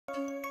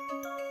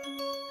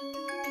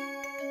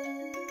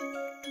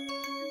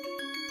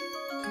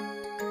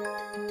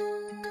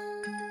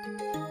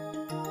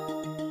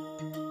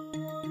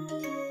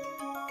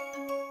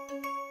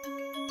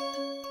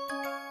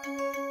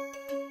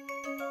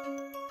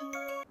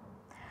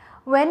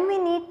when we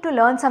need to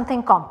learn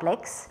something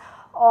complex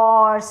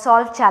or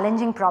solve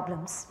challenging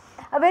problems,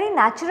 a very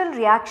natural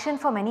reaction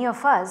for many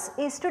of us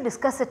is to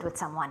discuss it with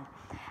someone.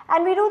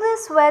 And we do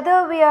this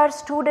whether we are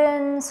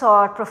students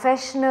or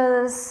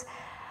professionals.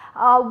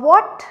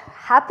 What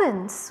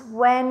happens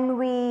when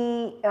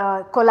we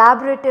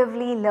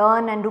collaboratively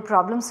learn and do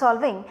problem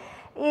solving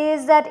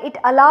is that it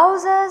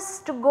allows us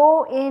to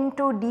go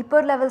into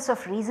deeper levels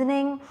of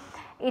reasoning.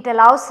 It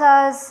allows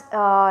us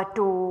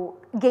to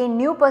gain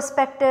new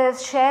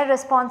perspectives, share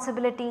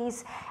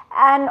responsibilities,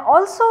 and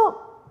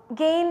also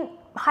gain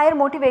higher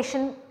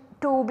motivation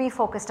to be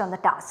focused on the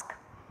task.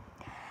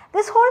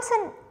 This holds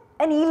in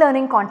an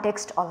e-learning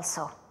context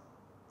also.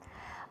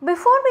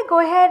 Before we go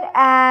ahead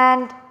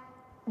and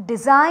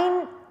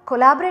design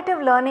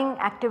collaborative learning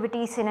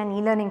activities in an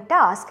e-learning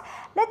task,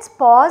 let us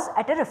pause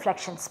at a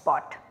reflection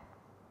spot.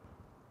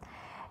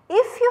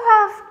 If you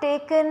have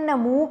taken a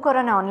MOOC or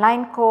an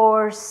online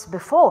course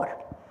before,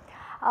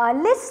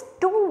 list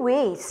 2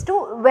 ways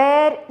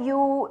where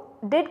you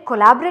did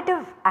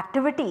collaborative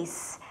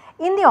activities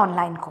in the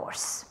online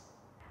course.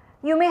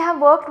 You may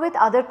have worked with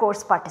other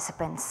course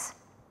participants.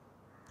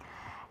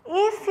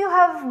 If you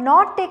have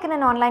not taken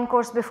an online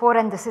course before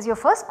and this is your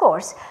first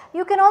course,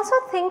 you can also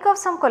think of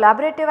some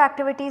collaborative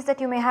activities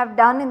that you may have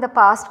done in the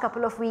past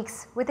couple of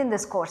weeks within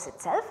this course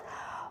itself,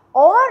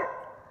 or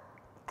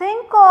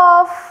think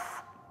of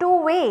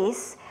 2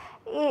 ways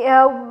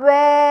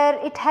where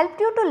it helped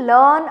you to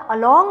learn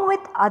along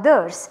with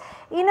others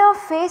in a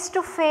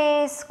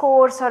face-to-face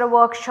course or a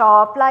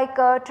workshop like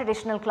a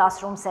traditional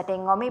classroom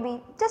setting, or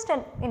maybe just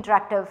an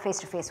interactive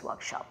face-to-face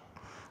workshop.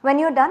 When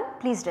you are done,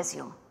 please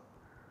resume.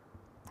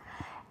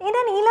 In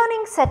an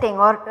e-learning setting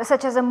or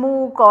such as a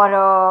MOOC or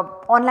an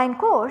online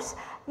course,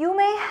 you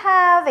may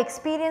have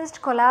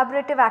experienced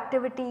collaborative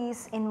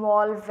activities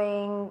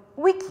involving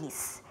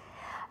wikis.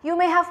 You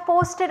may have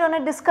posted on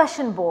a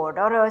discussion board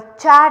or a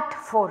chat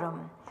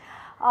forum.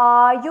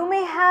 You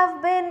may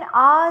have been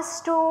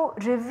asked to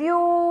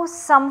review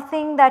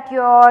something that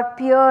your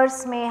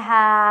peers may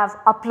have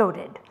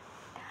uploaded.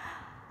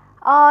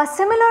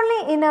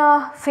 Similarly, in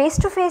a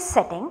face-to-face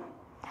setting,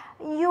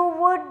 you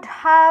would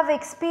have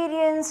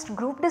experienced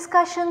group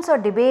discussions or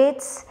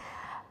debates,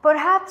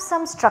 perhaps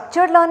some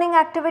structured learning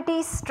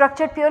activities,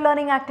 structured peer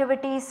learning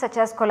activities such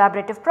as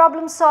collaborative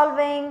problem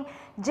solving,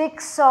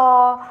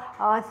 jigsaw,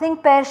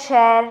 think, pair,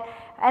 share,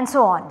 and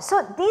so on.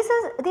 So,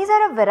 these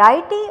are a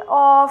variety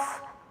of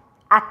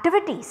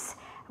activities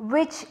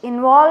which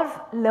involve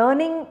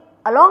learning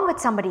along with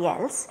somebody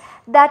else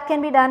that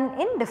can be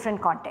done in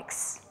different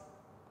contexts.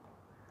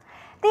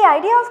 The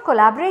idea of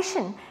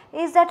collaboration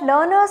is that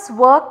learners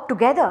work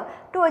together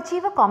to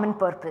achieve a common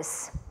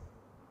purpose.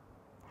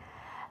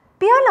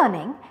 Peer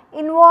learning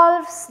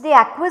involves the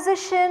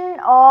acquisition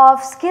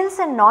of skills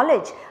and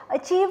knowledge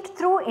achieved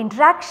through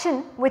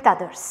interaction with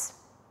others.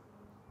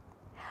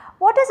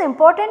 What is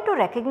important to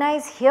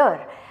recognize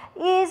here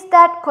is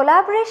that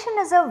collaboration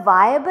is a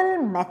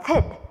viable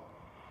method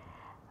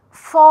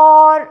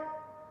for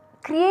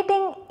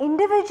creating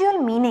individual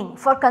meaning,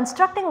 for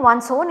constructing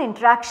one's own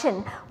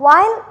interaction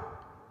while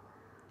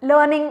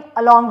learning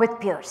along with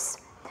peers.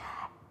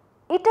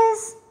 It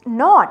is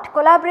not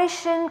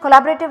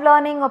collaborative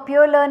learning or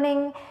peer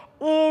learning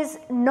is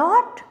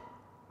not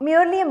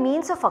merely a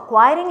means of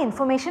acquiring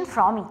information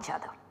from each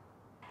other.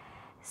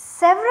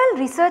 Several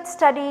research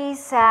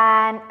studies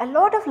and a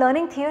lot of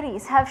learning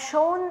theories have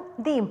shown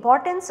the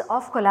importance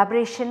of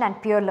collaboration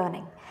and peer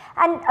learning,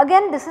 and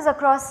again this is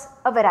across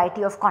a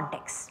variety of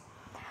contexts.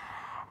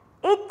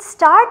 It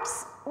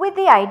starts with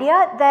the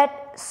idea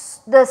that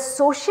the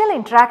social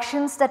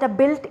interactions that are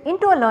built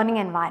into a learning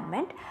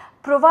environment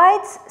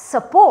provides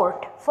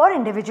support for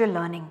individual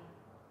learning.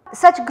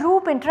 Such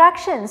group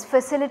interactions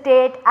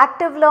facilitate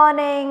active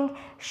learning,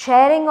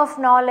 sharing of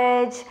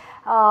knowledge,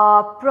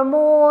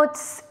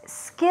 promotes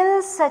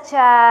skills such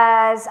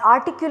as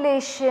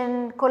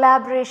articulation,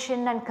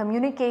 collaboration and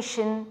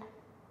communication.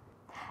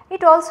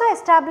 It also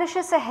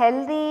establishes a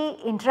healthy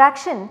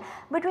interaction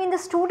between the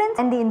students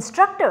and the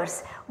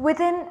instructors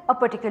within a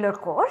particular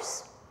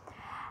course.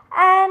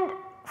 And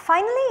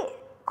finally,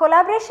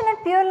 collaboration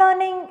and peer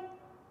learning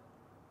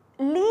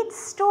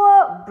leads to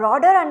a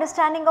broader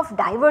understanding of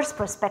diverse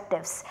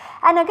perspectives,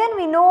 and again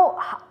we know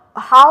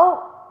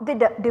how the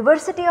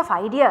diversity of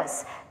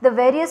ideas, the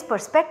various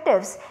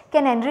perspectives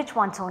can enrich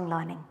one's own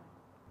learning.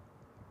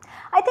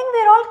 I think we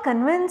are all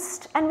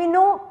convinced and we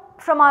know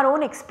from our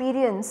own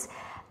experience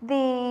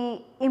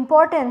the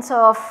importance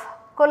of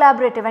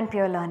collaborative and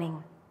peer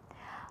learning.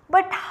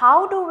 But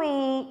how do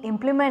we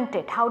implement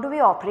it? How do we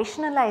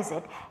operationalize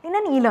it in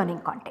an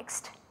e-learning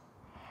context?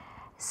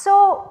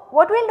 So,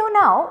 what we will do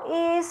now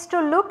is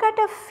to look at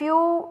a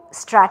few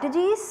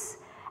strategies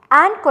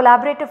and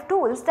collaborative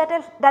tools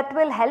that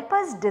will help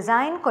us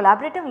design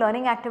collaborative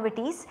learning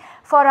activities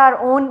for our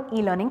own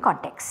e-learning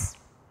contexts.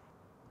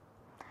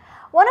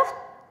 One of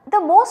the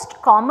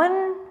most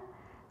common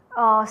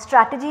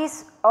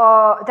strategies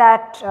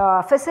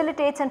that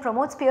facilitates and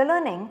promotes peer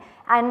learning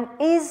and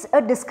is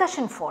a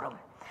discussion forum.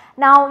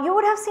 Now, you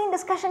would have seen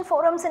discussion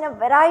forums in a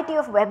variety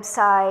of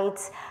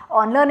websites,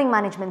 on learning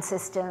management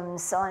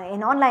systems,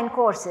 in online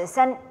courses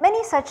and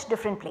many such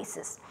different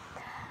places.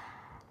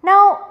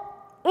 Now,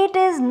 it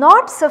is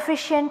not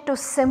sufficient to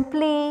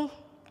simply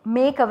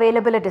make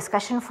available a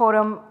discussion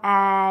forum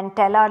and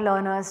tell our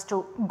learners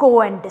to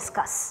go and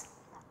discuss,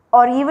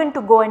 or even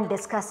to go and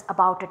discuss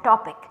about a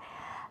topic,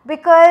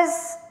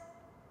 because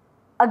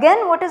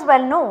again what is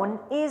well known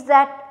is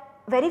that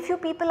very few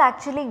people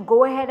actually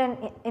go ahead and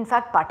in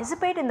fact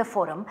participate in the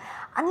forum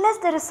unless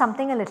there is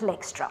something a little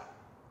extra.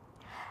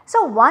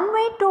 So, one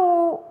way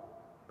to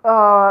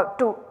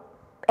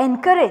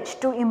encourage,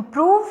 to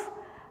improve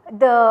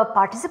the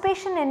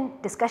participation in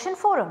discussion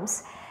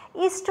forums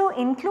is to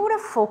include a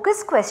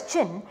focus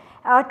question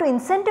to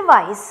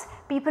incentivize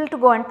people to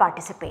go and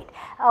participate.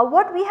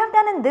 What we have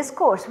done in this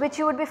course, which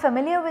you would be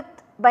familiar with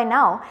by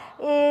now,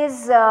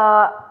 is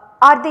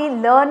are the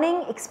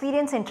learning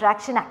experience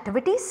interaction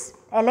activities,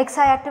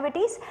 LXI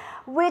activities,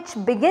 which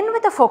begin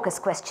with a focus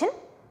question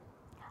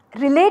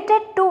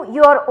related to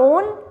your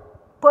own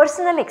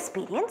personal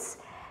experience,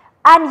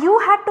 and you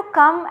had to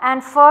come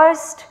and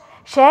first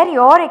share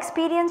your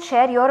experience,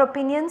 share your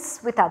opinions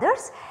with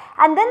others,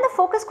 and then the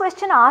focus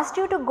question asked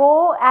you to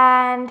go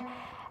and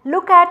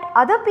look at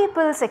other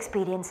people's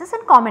experiences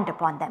and comment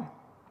upon them.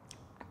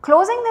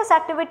 Closing this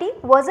activity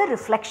was a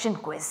reflection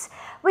quiz,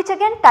 which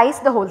again ties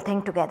the whole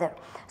thing together.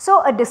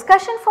 So, a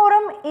discussion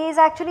forum is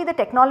actually the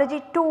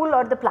technology tool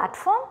or the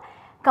platform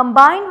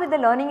combined with the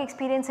learning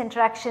experience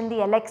interaction, the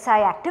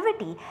LXI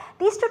activity.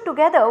 These two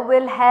together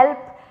will help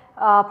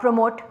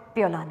promote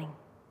peer learning.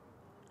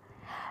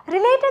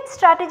 Related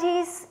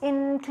strategies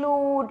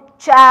include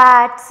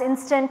chats,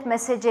 instant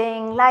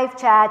messaging, live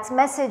chats,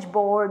 message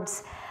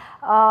boards.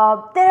 There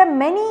are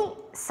many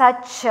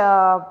such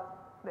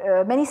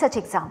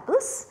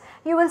examples.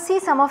 You will see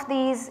some of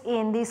these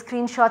in these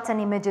screenshots and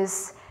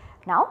images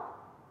now.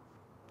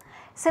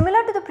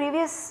 Similar to the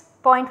previous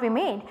point we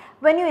made,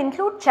 when you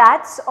include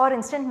chats or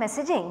instant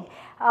messaging,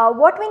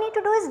 what we need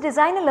to do is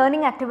design a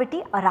learning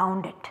activity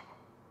around it.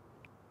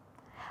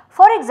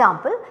 For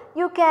example,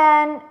 you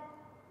can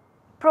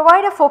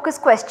provide a focus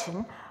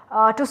question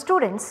to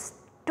students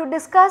to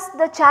discuss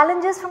the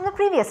challenges from the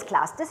previous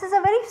class. This is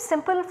a very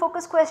simple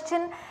focus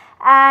question,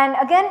 and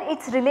again it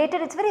is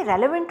related, it is very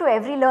relevant to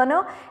every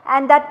learner,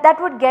 and that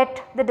would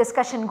get the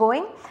discussion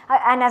going.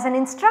 And as an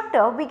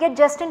instructor, we get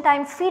just in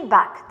time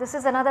feedback. This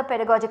is another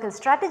pedagogical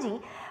strategy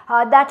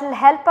that will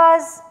help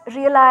us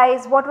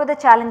realize what were the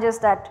challenges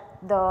that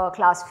the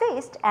class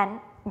faced and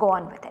go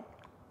on with it.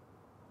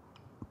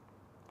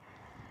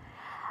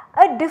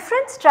 A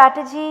different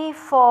strategy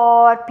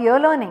for peer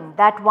learning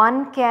that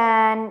one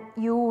can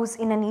use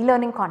in an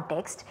e-learning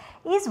context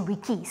is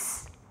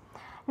wikis.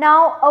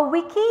 Now, a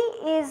wiki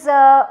is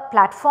a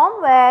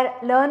platform where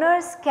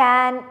learners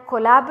can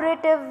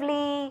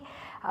collaboratively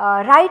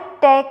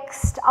write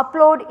text,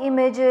 upload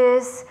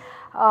images,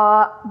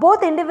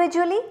 both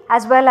individually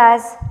as well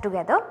as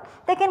together.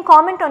 They can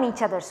comment on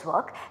each other's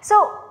work.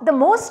 So, the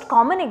most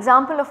common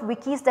example of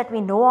wikis that we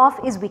know of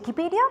is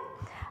Wikipedia,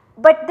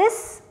 but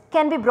this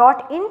can be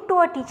brought into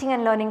a teaching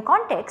and learning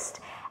context,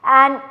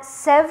 and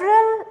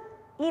several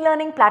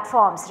e-learning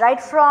platforms right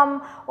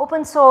from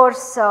open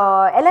source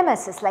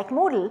LMSs like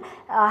Moodle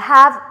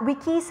have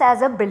wikis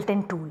as a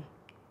built-in tool.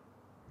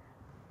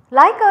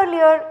 Like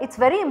earlier, it is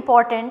very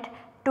important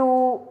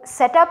to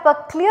set up a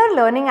clear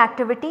learning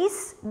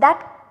activities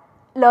that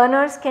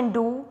learners can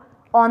do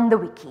on the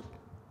wiki.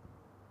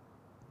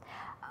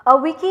 A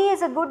wiki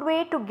is a good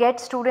way to get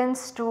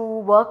students to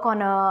work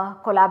on a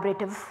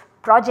collaborative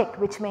project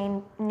which may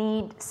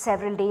need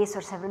several days or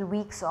several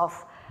weeks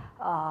of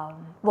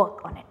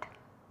work on it.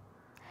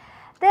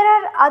 There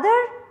are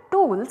other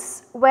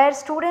tools where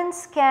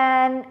students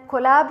can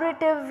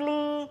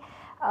collaboratively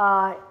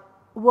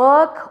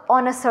work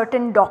on a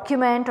certain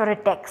document or a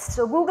text.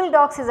 So, Google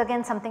Docs is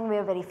again something we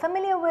are very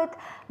familiar with.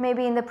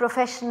 Maybe in the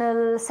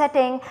professional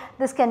setting,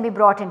 this can be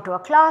brought into a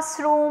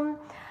classroom.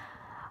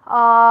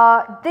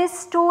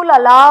 This tool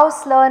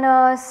allows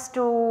learners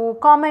to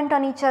comment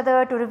on each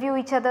other, to review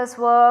each other's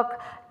work,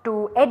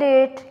 to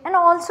edit, and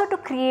also to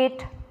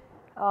create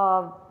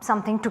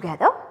something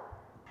together.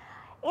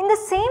 In the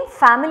same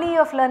family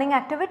of learning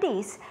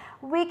activities,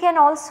 we can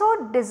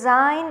also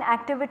design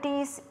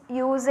activities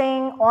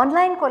using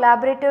online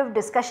collaborative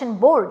discussion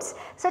boards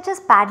such as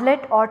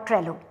Padlet or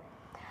Trello.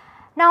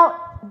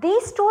 Now,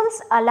 these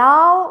tools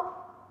allow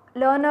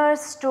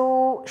learners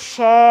to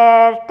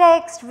share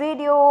text,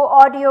 video,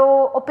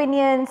 audio,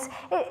 opinions.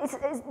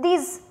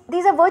 These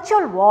are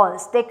virtual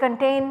walls. They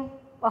contain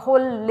a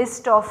whole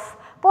list of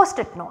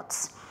post-it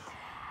notes.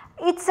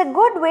 It is a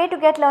good way to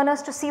get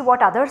learners to see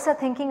what others are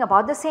thinking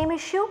about the same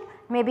issue.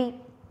 Maybe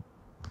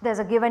there is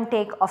a give and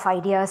take of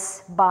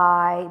ideas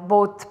by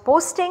both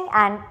posting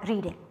and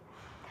reading.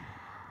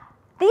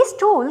 These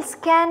tools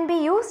can be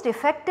used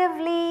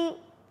effectively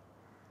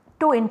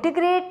to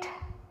integrate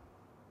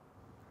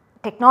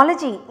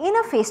technology in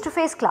a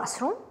face-to-face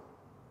classroom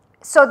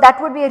So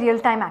that would be a real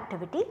time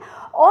activity,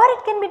 or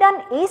it can be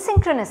done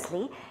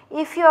asynchronously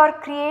if you are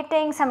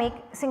creating some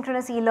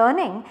asynchronous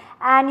e-learning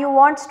and you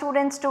want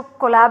students to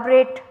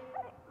collaborate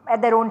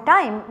at their own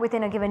time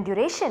within a given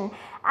duration,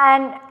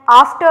 and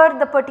after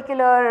the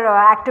particular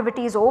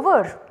activity is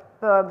over,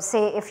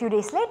 say a few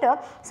days later,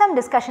 some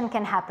discussion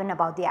can happen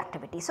about the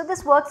activity. So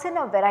this works in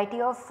a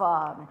variety of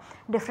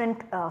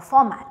different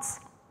formats.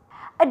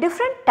 A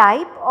different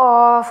type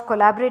of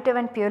collaborative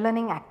and peer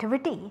learning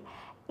activity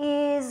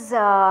is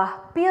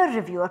peer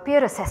review or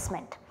peer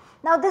assessment.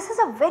 Now this is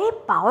a very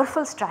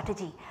powerful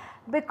strategy,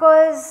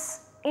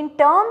 because in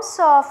terms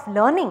of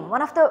learning,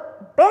 one of the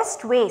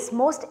best ways,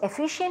 most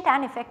efficient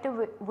and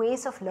effective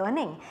ways of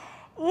learning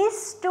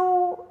is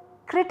to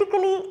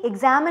critically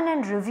examine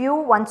and review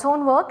one's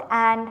own work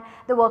and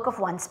the work of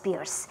one's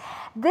peers.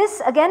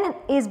 This again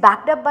is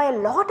backed up by a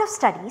lot of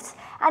studies,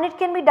 and it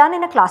can be done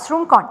in a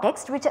classroom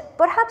context, which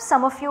perhaps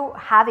some of you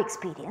have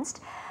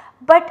experienced.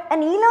 But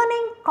an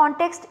e-learning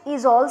context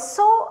is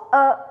also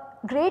a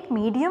great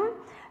medium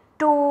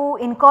to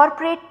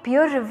incorporate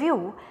peer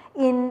review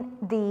in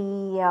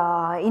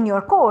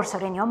your course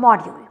or in your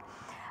module.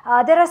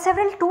 There are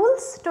several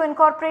tools to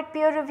incorporate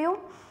peer review.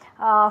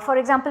 For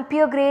example,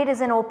 PeerGrade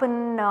is an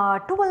open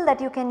tool that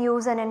you can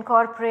use and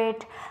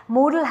incorporate.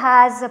 Moodle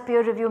has a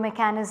peer review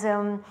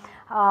mechanism.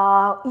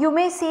 You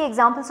may see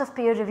examples of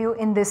peer review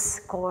in this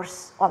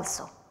course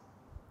also.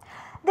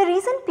 The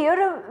reason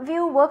peer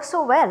review works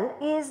so well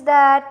is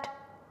that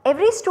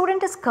every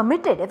student is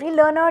committed, every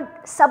learner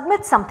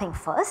submits something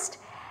first,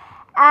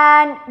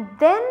 and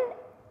then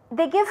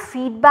they give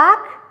feedback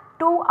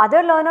to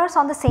other learners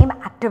on the same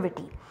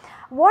activity.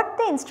 What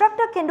the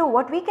instructor can do,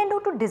 what we can do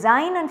to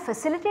design and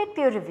facilitate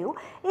peer review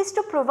is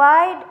to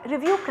provide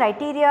review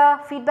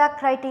criteria, feedback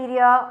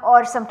criteria,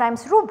 or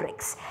sometimes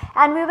rubrics.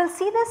 And we will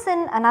see this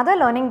in another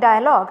learning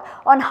dialogue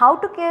on how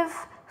to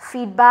give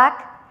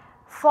feedback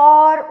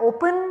for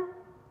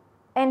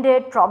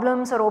open-ended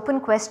problems or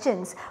open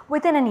questions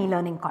within an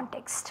e-learning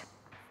context.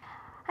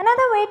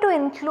 Another way to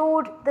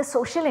include the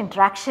social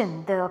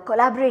interaction, the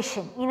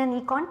collaboration in an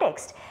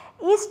e-context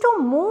is to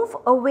move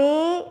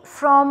away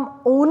from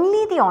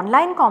only the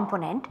online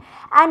component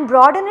and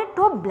broaden it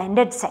to a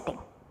blended setting.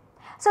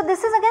 So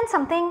this is again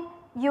something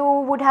you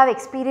would have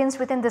experienced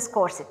within this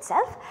course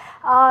itself.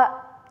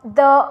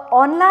 The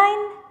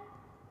online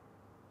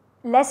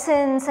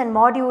lessons and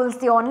modules,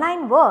 the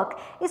online work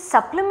is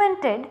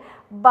supplemented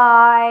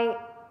by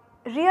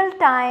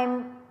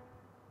real-time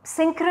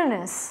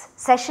synchronous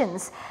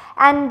sessions,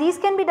 and these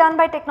can be done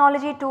by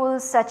technology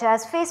tools such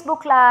as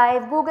Facebook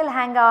Live, Google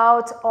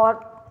Hangouts,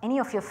 or any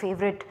of your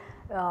favorite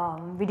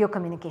video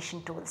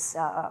communication tools.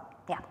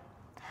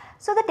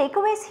 So the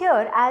takeaways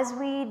here as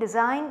we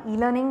design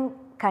e-learning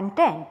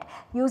content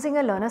using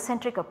a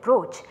learner-centric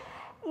approach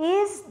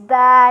is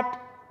that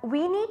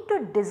we need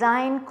to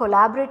design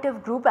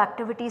collaborative group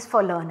activities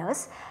for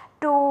learners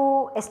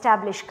to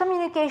establish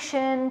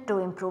communication, to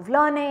improve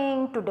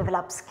learning, to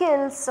develop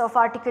skills of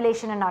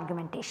articulation and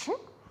argumentation.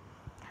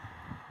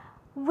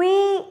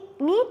 We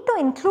need to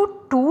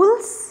include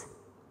tools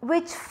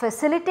which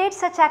facilitate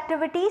such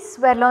activities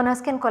where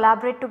learners can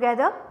collaborate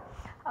together.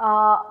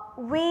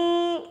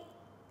 We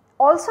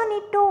also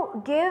need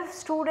to give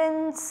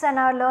students and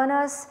our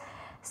learners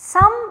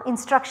some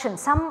instruction,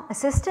 some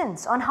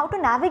assistance on how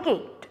to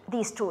navigate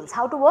these tools,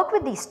 how to work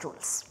with these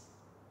tools.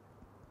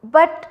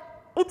 But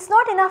it is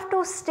not enough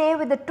to stay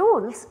with the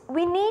tools,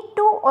 we need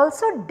to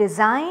also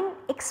design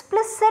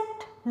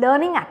explicit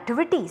learning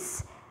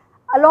activities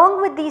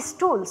along with these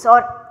tools or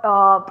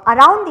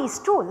around these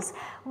tools,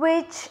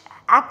 which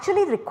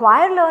actually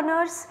require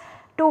learners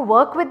to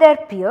work with their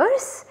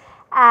peers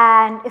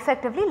and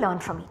effectively learn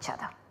from each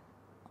other.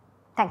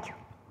 Thank you.